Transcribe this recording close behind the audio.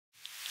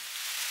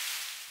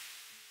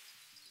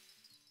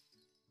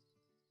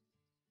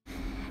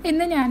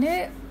ഇന്ന് ഞാൻ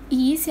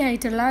ഈസി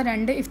ആയിട്ടുള്ള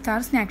 2 ഇഫ്താർ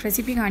സ്നാക്ക്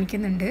റെസിപ്പി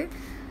കാണിക്കുന്നുണ്ട്.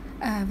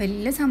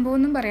 വലിയ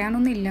സംഭവമൊന്നും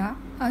പറയാനൊന്നുമില്ല.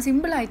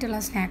 സിമ്പിളായിട്ടുള്ള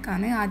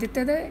സ്നാക്കാണ്.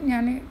 ആദ്യത്തേത്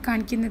ഞാൻ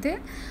കാണിക്കുന്നത്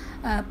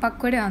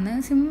പക്കോടയാണ്.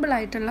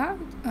 സിമ്പിളായിട്ടുള്ള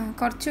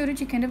കുറച്ചൊരു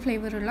ചിക്കൻ്റെ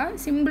ഫ്ലേവറുള്ള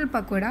സിമ്പിൾ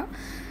പക്കോട.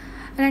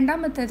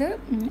 രണ്ടാമത്തേത്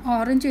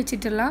ഓറഞ്ച്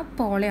വെച്ചിട്ടുള്ള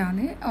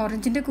പോളയാണ്.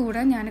 ഓറഞ്ചിൻ്റെ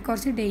കൂടെ ഞാൻ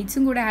കുറച്ച്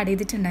ഡേറ്റ്സും കൂടെ ആഡ്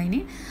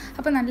ചെയ്തിട്ടുണ്ടായിന്.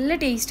 അപ്പോൾ നല്ല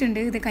ടേസ്റ്റ്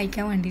ഉണ്ട് ഇത്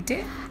കഴിക്കാൻ വേണ്ടിയിട്ട്.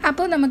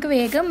 അപ്പോൾ നമുക്ക്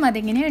വേഗം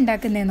അതെങ്ങനെ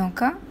ഉണ്ടാക്കുന്നതെന്ന്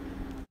നോക്കാം.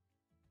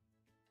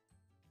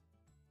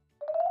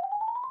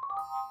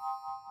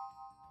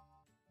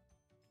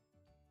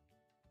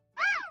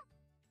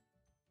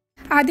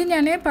 ആദ്യം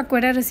ഞാൻ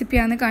പക്കോട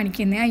റെസിപ്പിയാണ്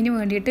കാണിക്കുന്നത്. അതിന്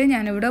വേണ്ടിയിട്ട്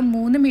ഞാനിവിടെ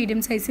 3 മീഡിയം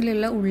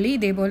സൈസിലുള്ള ഉള്ളി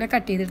ഇതേപോലെ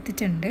കട്ട്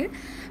ചെയ്തെടുത്തിട്ടുണ്ട്.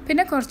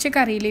 പിന്നെ കുറച്ച്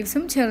കറി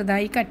ലീവ്സും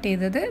ചെറുതായി കട്ട്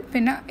ചെയ്തത്,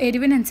 പിന്നെ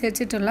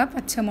എരിവിനനുസരിച്ചിട്ടുള്ള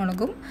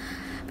പച്ചമുളകും,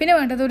 പിന്നെ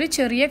വേണ്ടത് ഒരു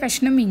ചെറിയ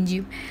കഷ്ണം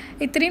ഇഞ്ചിയും.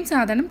 ഇത്രയും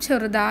സാധനം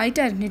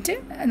ചെറുതായിട്ട് അരിഞ്ഞിട്ട്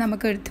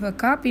നമുക്ക് എടുത്ത്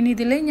വെക്കാം. പിന്നെ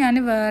ഇതിൽ ഞാൻ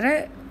വേറെ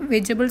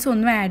വെജിറ്റബിൾസ്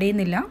ഒന്നും ആഡ്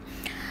ചെയ്യുന്നില്ല.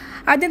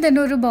 ആദ്യം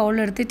തന്നെ ഒരു ബൗൾ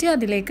എടുത്തിട്ട്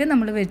അതിലേക്ക്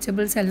നമ്മൾ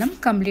വെജിറ്റബിൾസ് എല്ലാം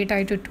കംപ്ലീറ്റ്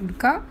ആയിട്ട് ഇട്ട്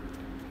കൊടുക്കുക.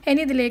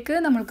 ഇനി ഇതിലേക്ക്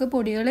നമ്മൾക്ക്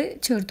പൊടികൾ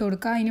ചേർത്ത്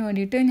കൊടുക്കുക. അതിന്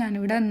വേണ്ടിയിട്ട്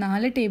ഞാനിവിടെ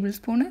 4 ടേബിൾ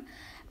സ്പൂണ്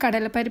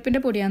കടലപ്പരിപ്പിൻ്റെ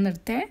പൊടിയാണ്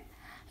എടുത്തത്.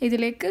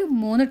 ഇതിലേക്ക്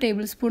 3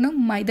 ടേബിൾ സ്പൂണ്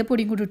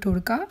മൈദപ്പൊടിയും കൂടി ഇട്ട്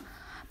കൊടുക്കുക.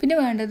 പിന്നെ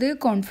വേണ്ടത്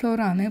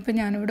കോൺഫ്ലോറാണ്. ഇപ്പോൾ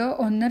ഞാനിവിടെ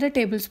 1.5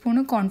 ടേബിൾ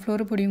സ്പൂണ്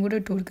കോൺഫ്ലോർ പൊടിയും കൂടി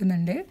ഇട്ട്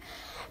കൊടുക്കുന്നുണ്ട്.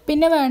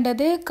 പിന്നെ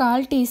വേണ്ടത്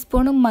 1/4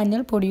 ടീസ്പൂണ്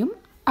മഞ്ഞൾപ്പൊടിയും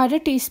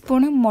 1/2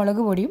 ടീസ്പൂണ്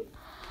മുളക് പൊടിയും,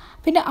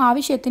 പിന്നെ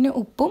ആവശ്യത്തിന്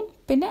ഉപ്പും,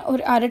 പിന്നെ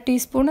ഒരു 1/2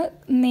 ടീസ്പൂണ്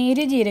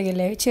നേരിയ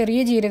ജീരകമില്ലേ,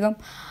 ചെറിയ ജീരകം,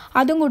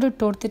 അതും കൂടി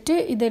ഇട്ട് കൊടുത്തിട്ട്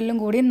ഇതെല്ലാം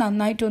കൂടി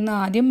നന്നായിട്ടൊന്ന്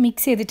ആദ്യം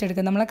മിക്സ്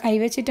ചെയ്തിട്ടെടുക്കുക. നമ്മളെ കൈ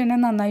വെച്ചിട്ട് തന്നെ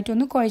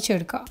നന്നായിട്ടൊന്ന്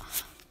കുഴച്ചെടുക്കുക.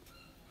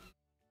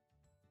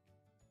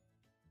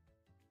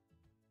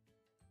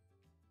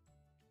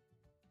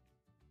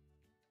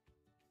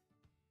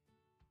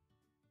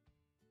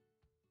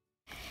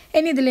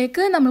 ഇനി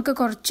ഇതിലേക്ക് നമുക്ക്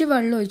കുറച്ച്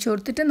വെള്ളം ഒഴിച്ച്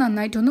കൊടുത്തിട്ട്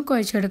നന്നായിട്ടൊന്ന്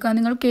കുഴച്ചെടുക്കുക.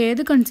 നിങ്ങൾക്ക്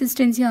ഏത്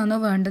കൺസിസ്റ്റൻസി ആണോ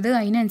വേണ്ടത്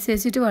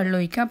അതിനനുസരിച്ചിട്ട് വെള്ളം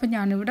ഒഴിക്കുക. അപ്പോൾ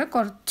ഞാനിവിടെ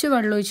കുറച്ച്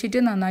വെള്ളം ഒഴിച്ചിട്ട്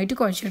നന്നായിട്ട്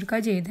കുഴച്ചെടുക്കുക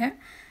ചെയ്തേ.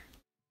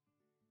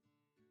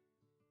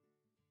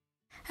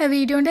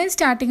 വീഡിയോൻ്റെ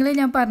സ്റ്റാർട്ടിങ്ങിൽ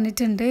ഞാൻ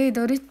പറഞ്ഞിട്ടുണ്ട്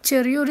ഇതൊരു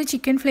ചെറിയൊരു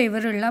ചിക്കൻ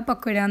ഫ്ലേവറുള്ള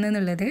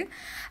പക്കോടയാണെന്നുള്ളത്.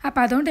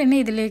 അപ്പോൾ അതുകൊണ്ട് തന്നെ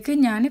ഇതിലേക്ക്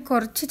ഞാൻ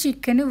കുറച്ച്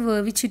ചിക്കൻ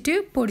വേവിച്ചിട്ട്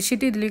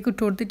പൊടിച്ചിട്ട് ഇതിലേക്ക്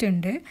ഇട്ട്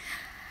കൊടുത്തിട്ടുണ്ട്.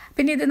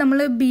 പിന്നെ ഇത് നമ്മൾ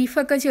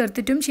ബീഫൊക്കെ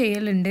ചേർത്തിട്ടും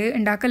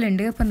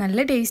ഉണ്ടാക്കലുണ്ട്. അപ്പോൾ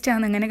നല്ല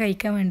ടേസ്റ്റാണ് അങ്ങനെ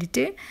കഴിക്കാൻ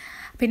വേണ്ടിയിട്ട്.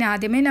 പിന്നെ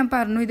ആദ്യമേ ഞാൻ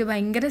പറഞ്ഞു ഇത്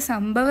ഭയങ്കര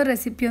സംഭവ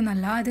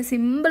റെസിപ്പിയൊന്നുമല്ല, അത്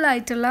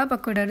സിമ്പിളായിട്ടുള്ള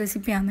പക്കോട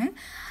റെസിപ്പിയാണ്.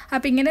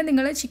 അപ്പോൾ ഇങ്ങനെ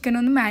നിങ്ങൾ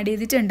ചിക്കനൊന്നും ആഡ്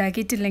ചെയ്തിട്ട്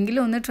ഉണ്ടാക്കിയിട്ടില്ലെങ്കിൽ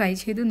ഒന്ന് ട്രൈ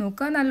ചെയ്ത്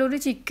നോക്കുക. നല്ലൊരു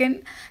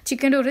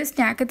ചിക്കൻ്റെ ഒരു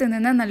സ്നാക്ക്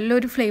തിന്നുന്ന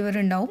നല്ലൊരു ഫ്ലേവർ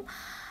ഉണ്ടാവും.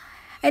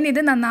 ഇനി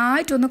ഇത്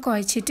നന്നായിട്ടൊന്ന്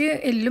കുഴച്ചിട്ട്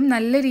എല്ലാം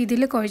നല്ല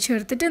രീതിയിൽ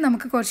കുഴച്ചെടുത്തിട്ട്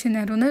നമുക്ക് കുറച്ച്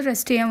നേരം ഒന്ന്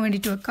റെസ്റ്റ് ചെയ്യാൻ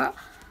വേണ്ടിയിട്ട് വെക്കാം.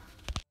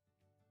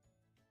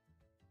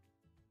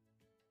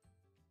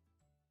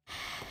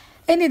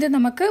 ഇനി ഇത്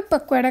നമുക്ക്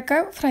പക്കോടയൊക്കെ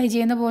ഫ്രൈ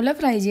ചെയ്യുന്ന പോലെ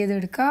ഫ്രൈ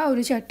ചെയ്തെടുക്കുക.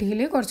 ഒരു ചട്ടിയിൽ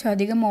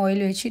കുറച്ചധികം ഓയിൽ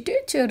വെച്ചിട്ട്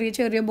ചെറിയ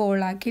ചെറിയ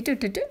ബോളാക്കിയിട്ട്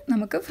ഇട്ടിട്ട്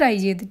നമുക്ക് ഫ്രൈ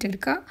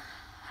ചെയ്തിട്ടെടുക്കുക.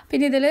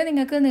 പിന്നെ ഇതിൽ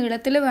നിങ്ങൾക്ക്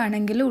നീളത്തിൽ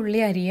വേണമെങ്കിൽ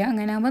ഉള്ളി അരിയുക.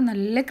 അങ്ങനെ ആകുമ്പോൾ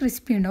നല്ല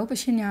ക്രിസ്പി ഉണ്ടാവും.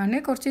 പക്ഷേ ഞാൻ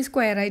കുറച്ച്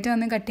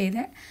സ്ക്വയറായിട്ടാണ് കട്ട്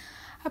ചെയ്തത്.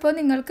 അപ്പോൾ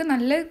നിങ്ങൾക്ക്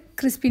നല്ല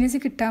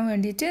ക്രിസ്പിനെസ് കിട്ടാൻ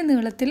വേണ്ടിയിട്ട്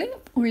നീളത്തിൽ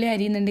ഉള്ളി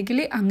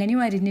അരിയുന്നുണ്ടെങ്കിൽ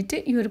അങ്ങനെയും അരിഞ്ഞിട്ട്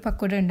ഈ ഒരു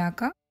പക്കോട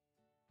ഉണ്ടാക്കാം.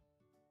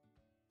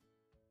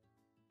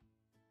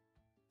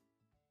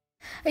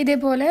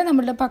 ഇതേപോലെ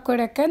നമ്മളുടെ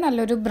പക്കോടയൊക്കെ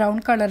നല്ലൊരു ബ്രൗൺ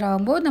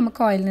കളറാകുമ്പോൾ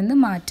നമുക്ക് ഓയിലിൽ നിന്ന്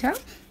മാറ്റാം.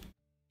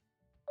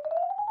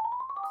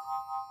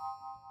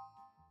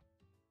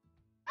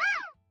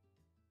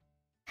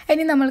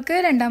 ഇനി നമ്മൾക്ക്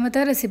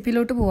രണ്ടാമത്തെ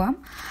റെസിപ്പിയിലോട്ട് പോവാം.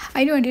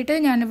 അതിന് വേണ്ടിയിട്ട്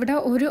ഞാനിവിടെ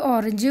ഒരു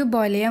ഓറഞ്ച്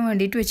ബോയിൽ ചെയ്യാൻ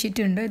വേണ്ടിയിട്ട്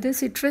വെച്ചിട്ടുണ്ട്. ഇത്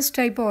സിട്രസ്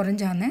ടൈപ്പ്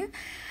ഓറഞ്ചാണ്.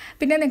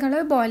 പിന്നെ നിങ്ങൾ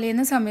ബോയിൽ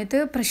ചെയ്യുന്ന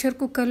സമയത്ത് പ്രഷർ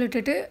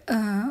കുക്കറിലിട്ടിട്ട്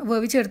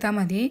വേവിച്ചെടുത്താൽ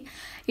മതി.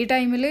 ഈ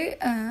ടൈമിൽ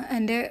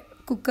എൻ്റെ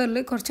കുക്കറിൽ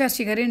കുറച്ച്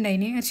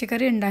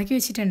ഇറച്ചിക്കറി ഉണ്ടാക്കി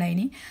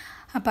വെച്ചിട്ടുണ്ടായിനി.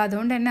 അപ്പോൾ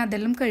അതുകൊണ്ട് തന്നെ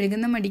അതെല്ലാം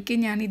കഴുകുന്ന മടിക്ക്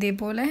ഞാൻ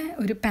ഇതേപോലെ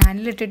ഒരു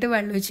പാനിലിട്ടിട്ട്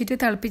വെള്ളം ഒഴിച്ചിട്ട്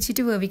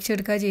തിളപ്പിച്ചിട്ട്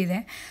വേവിച്ചെടുക്കുക ചെയ്തേ.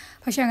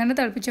 പക്ഷെ അങ്ങനെ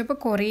തിളപ്പിച്ചപ്പോൾ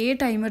കുറേ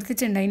ടൈം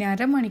എടുത്തിട്ടുണ്ടായിന്,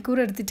 1/2 മണിക്കൂർ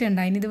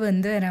എടുത്തിട്ടുണ്ടായിന് ഇത്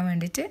വെന്ത് വരാൻ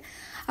വേണ്ടിയിട്ട്.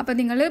 അപ്പോൾ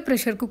നിങ്ങൾ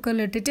പ്രഷർ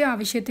കുക്കറിലിട്ടിട്ട്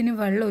ആവശ്യത്തിന്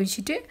വെള്ളം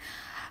ഒഴിച്ചിട്ട്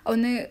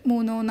ഒന്ന്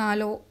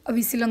 3-4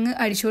 വിസിലങ്ങ്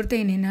അടിച്ചു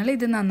കൊടുത്ത് കഴിഞ്ഞാൽ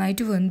ഇത്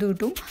നന്നായിട്ട് വെന്ത്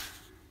കിട്ടും.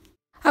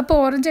 അപ്പോൾ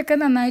ഓറഞ്ചൊക്കെ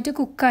നന്നായിട്ട്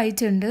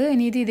കുക്കായിട്ടുണ്ട്.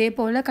 ഇനി ഇത്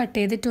ഇതേപോലെ കട്ട്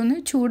ചെയ്തിട്ടൊന്ന്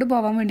ചൂട്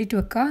പോകാൻ വേണ്ടിയിട്ട്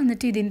വെക്കുക.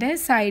 എന്നിട്ട് ഇതിൻ്റെ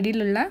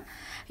സൈഡിലുള്ള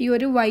ഈ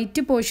ഒരു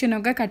വൈറ്റ്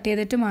പോർഷനൊക്കെ കട്ട്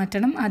ചെയ്തിട്ട്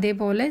മാറ്റണം.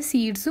 അതേപോലെ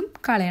സീഡ്സും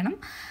കളയണം.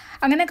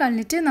 അങ്ങനെ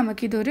കളഞ്ഞിട്ട്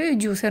നമുക്കിതൊരു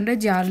ജ്യൂസറിൻ്റെ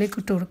ജാറിലേക്ക്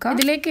ഇട്ട് കൊടുക്കാം.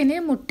 ഇതിലേക്ക് ഇനി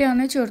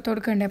മുട്ടയാണ് ചേർത്ത്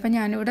കൊടുക്കേണ്ടത്. അപ്പോൾ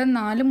ഞാനിവിടെ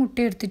 4 മുട്ട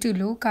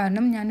എടുത്തിട്ടുള്ളൂ.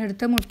 കാരണം ഞാൻ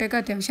എടുത്ത മുട്ടയൊക്കെ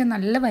അത്യാവശ്യം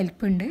നല്ല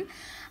വലിപ്പമുണ്ട്.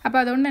 അപ്പോൾ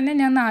അതുകൊണ്ട് തന്നെ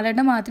ഞാൻ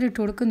 4 മാത്രമേ ഇട്ട്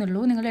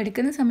കൊടുക്കുന്നുള്ളൂ. നിങ്ങൾ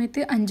എടുക്കുന്ന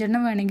സമയത്ത്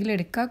 5 വേണമെങ്കിൽ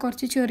എടുക്കുക.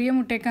 കുറച്ച് ചെറിയ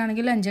മുട്ടയൊക്കെ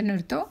ആണെങ്കിൽ 5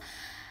 എടുത്തോ.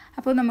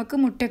 അപ്പോൾ നമുക്ക്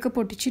മുട്ടയൊക്കെ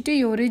പൊട്ടിച്ചിട്ട്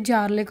ഈ ഒരു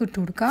ജാറിലേക്ക് ഇട്ട്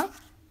കൊടുക്കാം.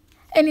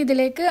 ഇനി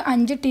ഇതിലേക്ക്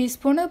 5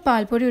 ടീസ്പൂണ്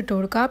പാൽപ്പൊടി ഇട്ട്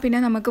കൊടുക്കുക. പിന്നെ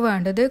നമുക്ക്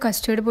വേണ്ടത്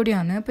കസ്റ്റേർഡ്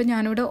പൊടിയാണ്. അപ്പോൾ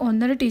ഞാനിവിടെ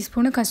 1.5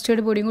 ടീസ്പൂണ്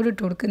കസ്റ്റേർഡ് പൊടിയും കൂടി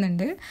ഇട്ട്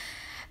കൊടുക്കുന്നുണ്ട്.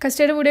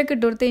 കസ്റ്റേർഡ് പൊടിയൊക്കെ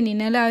ഇട്ട് കൊടുത്ത്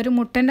കഴിഞ്ഞാൽ ആ ഒരു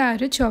മുട്ടൻ്റെ ആ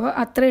ഒരു ചുവ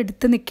അത്ര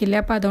എടുത്ത് നിൽക്കില്ല.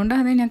 അപ്പോൾ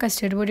അതുകൊണ്ടാണ് ഞാൻ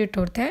കസ്റ്റേർഡ് പൊടി ഇട്ട്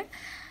കൊടുത്തത്.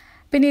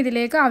 പിന്നെ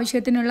ഇതിലേക്ക്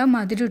ആവശ്യത്തിനുള്ള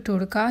മധുരം ഇട്ട്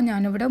കൊടുക്കുക.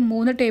 ഞാനിവിടെ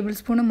 3 ടേബിൾ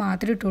സ്പൂണ്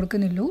മാത്രമേ ഇട്ട്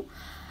കൊടുക്കുന്നുള്ളൂ.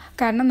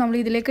 കാരണം നമ്മൾ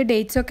ഇതിലേക്ക്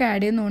ഡേറ്റ്സൊക്കെ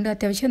ആഡ് ചെയ്യുന്നതുകൊണ്ട്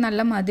അത്യാവശ്യം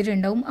നല്ല മധുരം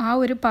ഉണ്ടാവും ആ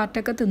ഒരു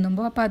പാർട്ടൊക്കെ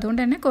തിന്നുമ്പോൾ. അപ്പോൾ അതുകൊണ്ട്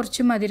തന്നെ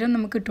കുറച്ച് മധുരം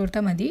നമുക്ക് ഇട്ട്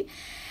കൊടുത്താൽ മതി.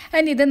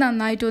 ഇത്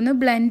നന്നായിട്ടൊന്ന്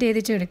ബ്ലെൻഡ്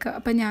ചെയ്തിട്ടെടുക്കുക.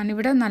 അപ്പോൾ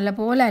ഞാനിവിടെ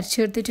നല്ലപോലെ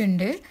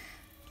അരച്ചെടുത്തിട്ടുണ്ട്.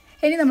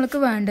 ഇനി നമുക്ക്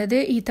വേണ്ടത്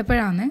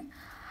ഈത്തപ്പഴമാണ്.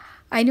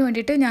 അതിന്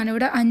വേണ്ടിയിട്ട്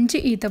ഞാനിവിടെ 5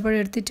 ഈത്തപ്പഴം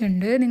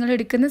എടുത്തിട്ടുണ്ട്. നിങ്ങൾ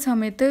എടുക്കുന്ന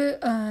സമയത്ത്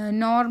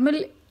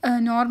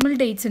നോർമൽ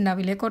ഡേറ്റ്സ്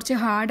ഉണ്ടാവില്ലേ, കുറച്ച്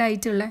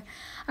ഹാർഡായിട്ടുള്ള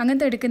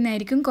അങ്ങനത്തെ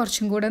എടുക്കുന്നതായിരിക്കും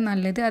കുറച്ചും കൂടെ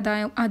നല്ലത്.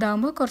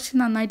 അതാകുമ്പോൾ കുറച്ച്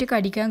നന്നായിട്ട്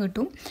കടിക്കാൻ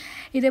കിട്ടും.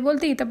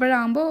 ഇതേപോലത്തെ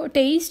ഈത്തപ്പഴമാകുമ്പോൾ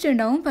ടേസ്റ്റ്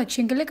ഉണ്ടാവും,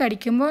 പക്ഷേങ്കിൽ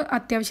കടിക്കുമ്പോൾ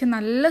അത്യാവശ്യം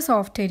നല്ല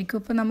സോഫ്റ്റ് ആയിരിക്കും.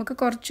 അപ്പോൾ നമുക്ക്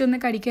കുറച്ചൊന്ന്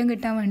കടിക്കാൻ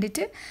കിട്ടാൻ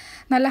വേണ്ടിയിട്ട്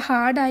നല്ല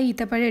ഹാർഡായി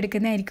ഈത്തപ്പഴം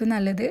എടുക്കുന്നതായിരിക്കും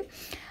നല്ലത്.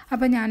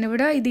 അപ്പോൾ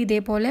ഞാനിവിടെ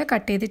ഇതേപോലെ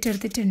കട്ട്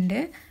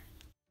ചെയ്തിട്ടെടുത്തിട്ടുണ്ട്.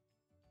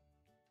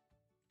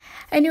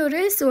 ഇനി ഒരു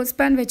സോസ്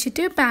പാൻ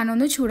വെച്ചിട്ട് പാൻ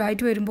ഒന്ന്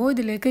ചൂടായിട്ട് വരുമ്പോൾ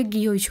ഇതിലേക്ക്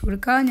ഗീ ഒഴിച്ച്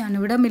കൊടുക്കുക.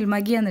 ഞാനിവിടെ മിൽമ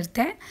ഗീയാണ്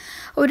എടുത്തത്.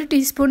 1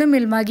 ടീസ്പൂൺ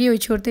മിൽമ ഗീ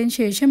ഒഴിച്ച് കൊടുത്തതിന്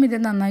ശേഷം ഇത്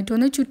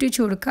നന്നായിട്ടൊന്ന് ചുറ്റിച്ച്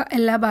കൊടുക്കുക,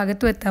 എല്ലാ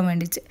ഭാഗത്തും എത്താൻ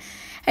വേണ്ടിയിട്ട്.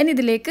 ഇനി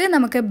ഇതിലേക്ക്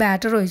നമുക്ക്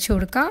ബാറ്റർ ഒഴിച്ച്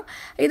കൊടുക്കുക.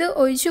 ഇത്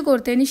ഒഴിച്ച്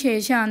കൊടുത്തതിന്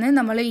ശേഷമാണ്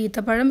നമ്മൾ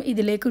ഈത്തപ്പഴം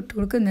ഇതിലേക്ക് ഇട്ട്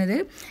കൊടുക്കുന്നത്.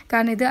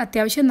 കാരണം ഇത്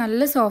അത്യാവശ്യം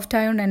നല്ല സോഫ്റ്റ്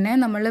ആയതുകൊണ്ട് തന്നെ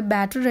നമ്മൾ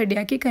ബാറ്റർ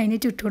റെഡിയാക്കി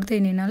കഴിഞ്ഞിട്ട് ഇട്ട് കൊടുത്തു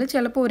കഴിഞ്ഞാൽ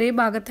ചിലപ്പോൾ ഒരേ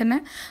ഭാഗത്ത് തന്നെ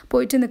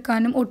പോയിട്ട്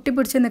നിൽക്കാനും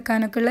ഒട്ടിപ്പിടിച്ച്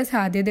നിൽക്കാനൊക്കെ ഉള്ള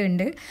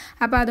സാധ്യതയുണ്ട്.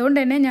 അപ്പോൾ അതുകൊണ്ട്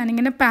തന്നെ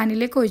ഞാനിങ്ങനെ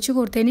പാനിലേക്ക് ഒഴിച്ച്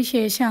കൊടുത്തതിന്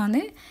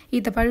ശേഷമാണ്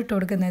ഈത്തപ്പഴം ഇട്ട്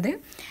കൊടുക്കുന്നത്.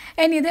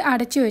 ഇനി ഇത്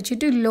അടച്ച്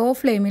വെച്ചിട്ട് ലോ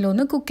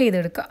ഫ്ലെയിമിലൊന്ന് കുക്ക്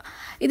ചെയ്തെടുക്കുക.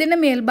 ഇതിൻ്റെ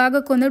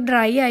മേൽഭാഗമൊക്കെ ഒന്ന്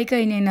ഡ്രൈ ആയി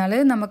കഴിഞ്ഞ് കഴിഞ്ഞാൽ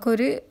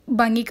നമുക്കൊരു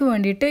ഭംഗിക്ക്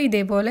വേണ്ടിയിട്ട്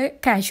ഇതേപോലെ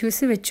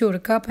കാഷ്യൂസ് വെച്ച്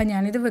കൊടുക്കുക. അപ്പോൾ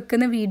ഞാനിത്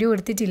വെക്കുന്ന വീഡിയോ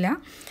എടുത്തിട്ടില്ല.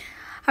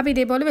 അപ്പോൾ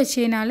ഇതേപോലെ വെച്ച്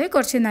കഴിഞ്ഞാൽ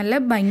കുറച്ച് നല്ല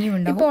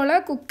ഭംഗിയുണ്ടാവും. പോള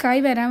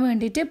കുക്കായി വരാൻ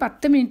വേണ്ടിയിട്ട്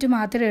 10 മിനിറ്റ്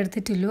മാത്രമേ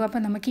എടുത്തിട്ടുള്ളൂ.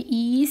 അപ്പോൾ നമുക്ക്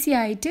ഈസി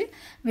ആയിട്ട്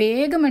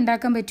വേഗം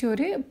ഉണ്ടാക്കാൻ പറ്റിയ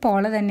ഒരു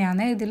പോള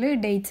തന്നെയാണ്. ഇതിൽ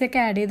ഡേറ്റ്സ്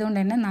ഒക്കെ ആഡ്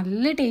ചെയ്തുകൊണ്ട് തന്നെ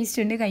നല്ല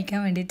ടേസ്റ്റ് ഉണ്ട്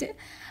കഴിക്കാൻ വേണ്ടിയിട്ട്.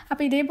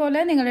 അപ്പോൾ ഇതേപോലെ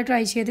നിങ്ങൾ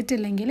ട്രൈ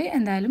ചെയ്തിട്ടില്ലെങ്കിൽ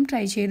എന്തായാലും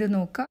ട്രൈ ചെയ്ത്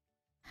നോക്കുക.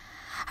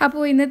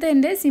 അപ്പോൾ ഇന്നത്തെ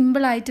എൻ്റെ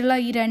സിമ്പിളായിട്ടുള്ള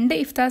ഈ 2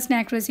 ഇഫ്താർ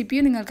സ്നാക്ക്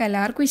റെസിപ്പിയും നിങ്ങൾക്ക്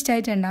എല്ലാവർക്കും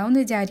ഇഷ്ടമായിട്ടുണ്ടാവും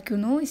എന്ന്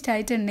വിചാരിക്കുന്നു.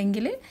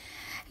 ഇഷ്ടമായിട്ടുണ്ടെങ്കിൽ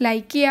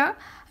ലൈക്ക്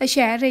ചെയ്യുക,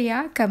 ഷെയർ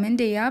ചെയ്യുക,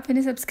 കമൻറ്റ് ചെയ്യുക.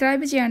 പിന്നെ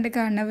സബ്സ്ക്രൈബ് ചെയ്യാണ്ട്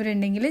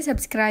കാണുന്നവരുണ്ടെങ്കിൽ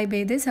സബ്സ്ക്രൈബ്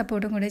ചെയ്ത്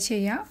സപ്പോർട്ടും കൂടെ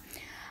ചെയ്യുക.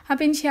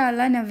 അപ്പോൾ ഇൻഷാ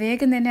അല്ലാഹ് ഞാൻ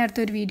വേഗം തന്നെ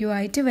അടുത്തൊരു വീഡിയോ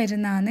ആയിട്ട്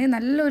വരുന്നതാണ്.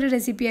 നല്ലൊരു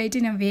റെസിപ്പി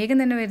ആയിട്ട് ഞാൻ വേഗം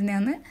തന്നെ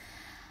വരുന്നതാണ്.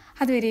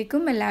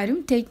 അതുവരേക്കും എല്ലാവരും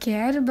take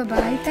care,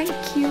 by,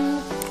 thank you.